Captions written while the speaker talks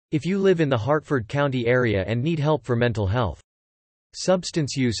If you live in the Hartford County area and need help for mental health,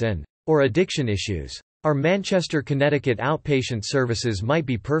 substance use or addiction issues, our Manchester, Connecticut outpatient services might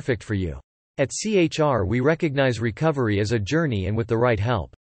be perfect for you. At CHR we recognize recovery as a journey and with the right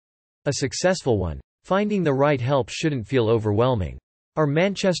help, a successful one. Finding the right help shouldn't feel overwhelming. Our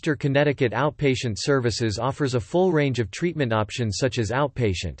Manchester, Connecticut outpatient services offers a full range of treatment options such as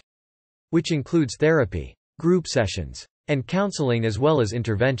outpatient, which includes therapy, group sessions, and counseling as well as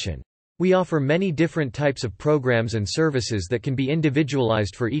intervention. We offer many different types of programs and services that can be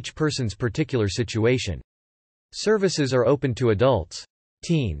individualized for each person's particular situation. Services are open to adults,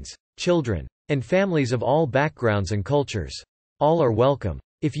 teens, children, and families of all backgrounds and cultures. All are welcome.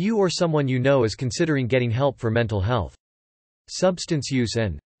 If you or someone you know is considering getting help for mental health, substance use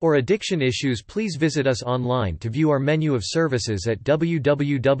or addiction issues, please visit us online to view our menu of services at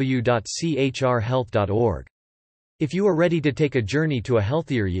www.chrhealth.org. If you are ready to take a journey to a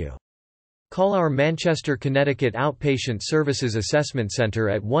healthier you, call our Manchester, Connecticut Outpatient Services Assessment Center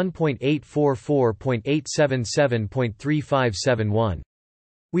at 1.844.877.3571.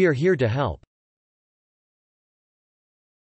 We are here to help.